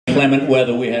inclement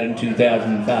weather we had in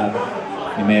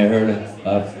 2005. You may have heard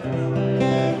of.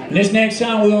 And this next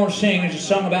song we're going to sing is a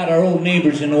song about our old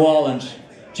neighbors in New Orleans,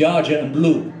 Georgia and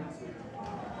Blue.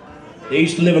 They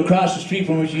used to live across the street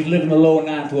from us. Used to live in the lower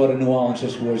ninth ward of New Orleans.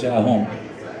 This was our home.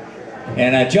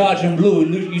 And Georgia and Blue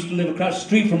used to live across the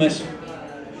street from us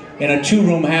in a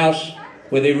 2-room house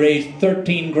where they raised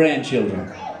 13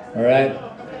 grandchildren. All right?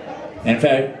 In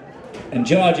fact, and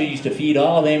Georgia used to feed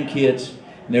all them kids.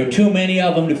 And there were too many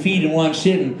of them to feed in one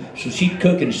sitting, so she'd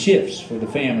cook in shifts for the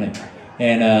family.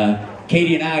 And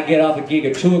Katie and I would get off a gig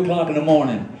at 2 o'clock in the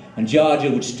morning. And Georgia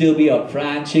would still be up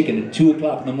frying chicken at 2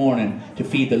 o'clock in the morning to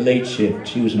feed the late shift.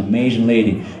 She was an amazing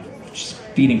lady,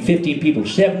 feeding 15 people,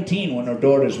 17 when her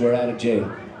daughters were out of jail.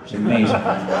 It's amazing.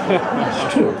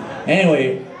 It's true.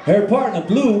 Anyway, her partner,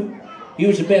 Blue, he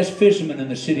was the best fisherman in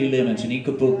the city limits, and he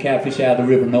could pull catfish out of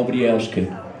the river, nobody else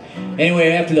could.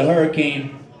 Anyway, after the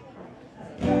hurricane,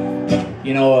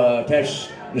 you know, that's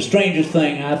the strangest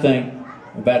thing, I think,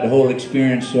 about the whole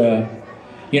experience.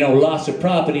 You know, loss of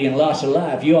property and loss of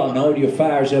life. You all know it, your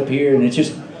fire's up here, and it's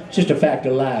just a fact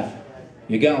of life.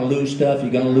 You're gonna lose stuff,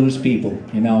 you're gonna lose people.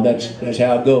 You know, that's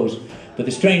how it goes. But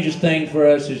the strangest thing for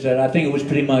us is that I think it was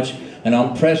pretty much an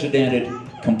unprecedented,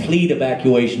 complete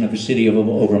evacuation of a city of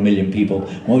over 1 million people.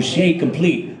 When we say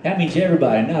complete, that means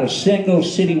everybody, not a single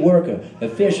city worker,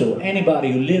 official,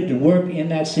 anybody who lived and worked in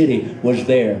that city was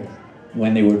there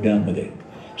when they were done with it.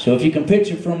 So if you can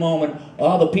picture for a moment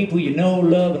all the people you know,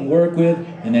 love, and work with,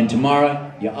 and then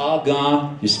tomorrow you're all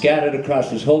gone, you're scattered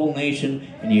across this whole nation,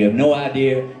 and you have no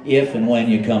idea if and when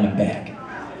you're coming back.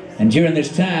 And during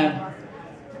this time,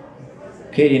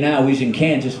 Katie and I, we was in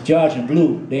Kansas, Georgia and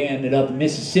Blue, they ended up in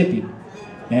Mississippi.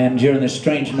 And during this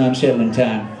strange and unsettling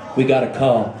time, we got a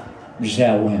call. This is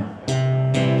how it went.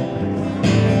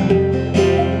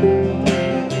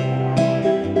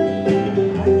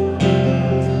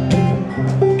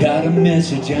 Got a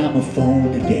message on my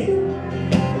phone today.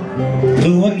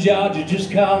 Blue and Georgia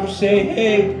just called to say,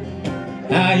 hey,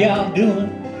 how y'all doing?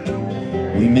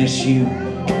 We miss you.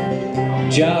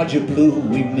 Georgia, Blue,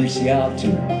 we miss y'all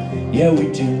too. Yeah,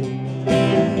 we do.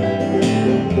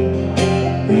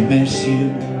 We miss you.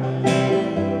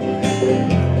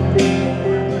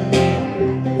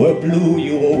 Well, Blue,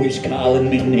 you always calling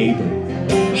me neighbor,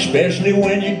 especially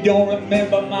when you don't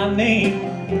remember my name.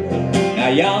 Now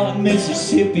y'all in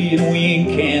Mississippi and we in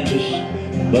Kansas,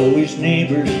 but we're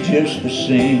neighbors just the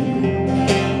same.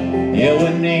 Yeah,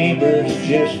 we're neighbors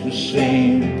just the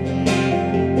same.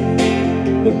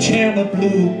 Well, tell me,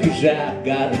 Blue, 'cause I've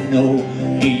gotta know,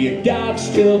 do your dog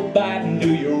still biting?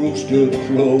 Do your rooster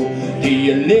crow? Do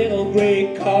your little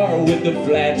gray car with the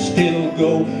flat still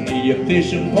go? Do your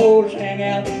fishing poles hang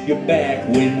out your back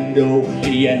window?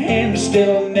 Do your hens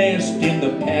still nest in the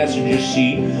passenger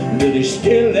seat? Do they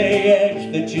still lay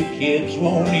eggs that your kids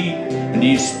won't eat? And do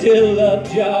you still love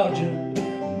Georgia?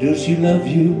 Does she love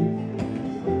you?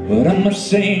 But I'm not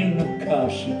saying of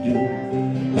course she do.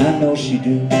 I know she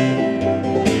do.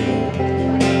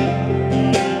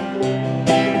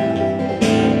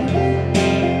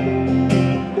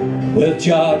 Well,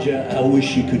 Georgia, I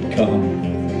wish you could come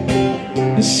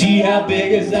and see how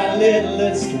big is our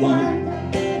littlest one.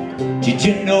 Did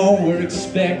you know we're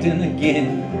expecting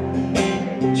again?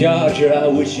 Georgia, I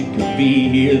wish you could be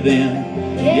here then.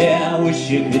 Yeah, I wish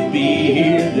you could be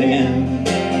here then.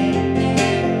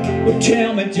 Well,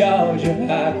 tell me, Georgia,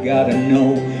 I gotta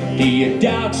know, do your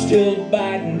dog still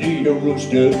biting? Do your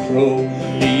rooster crow?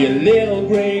 Do your little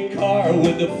gray car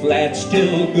with the flat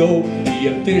still go? Do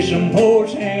your fishing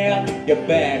poles hang out your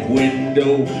back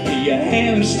window? Do your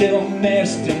hens still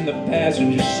nest in the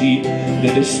passenger seat?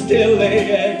 Do they still lay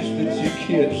eggs that your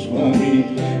kids won't eat?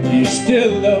 Do you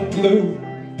still love Blue?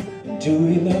 Do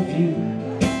we love you?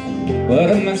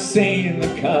 But I'm not saying the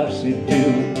cause you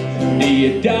do. Do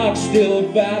your dog still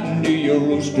biting? Do your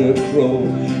rooster crow?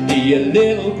 Do your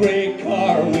little gray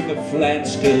car with the flat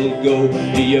still go?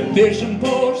 Do your fishing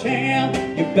poles hang out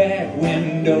your back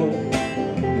window?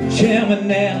 Tell me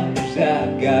now, 'cause I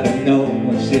gotta know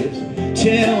what's this.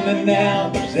 Tell me now,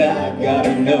 'cause I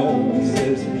gotta know what's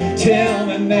this. Tell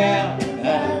me now,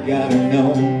 I gotta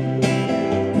know.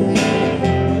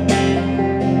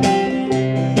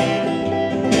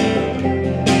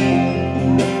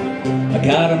 I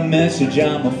got a message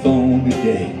on my phone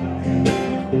today.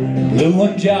 Blue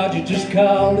and Georgia just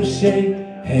called to say,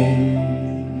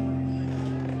 hey.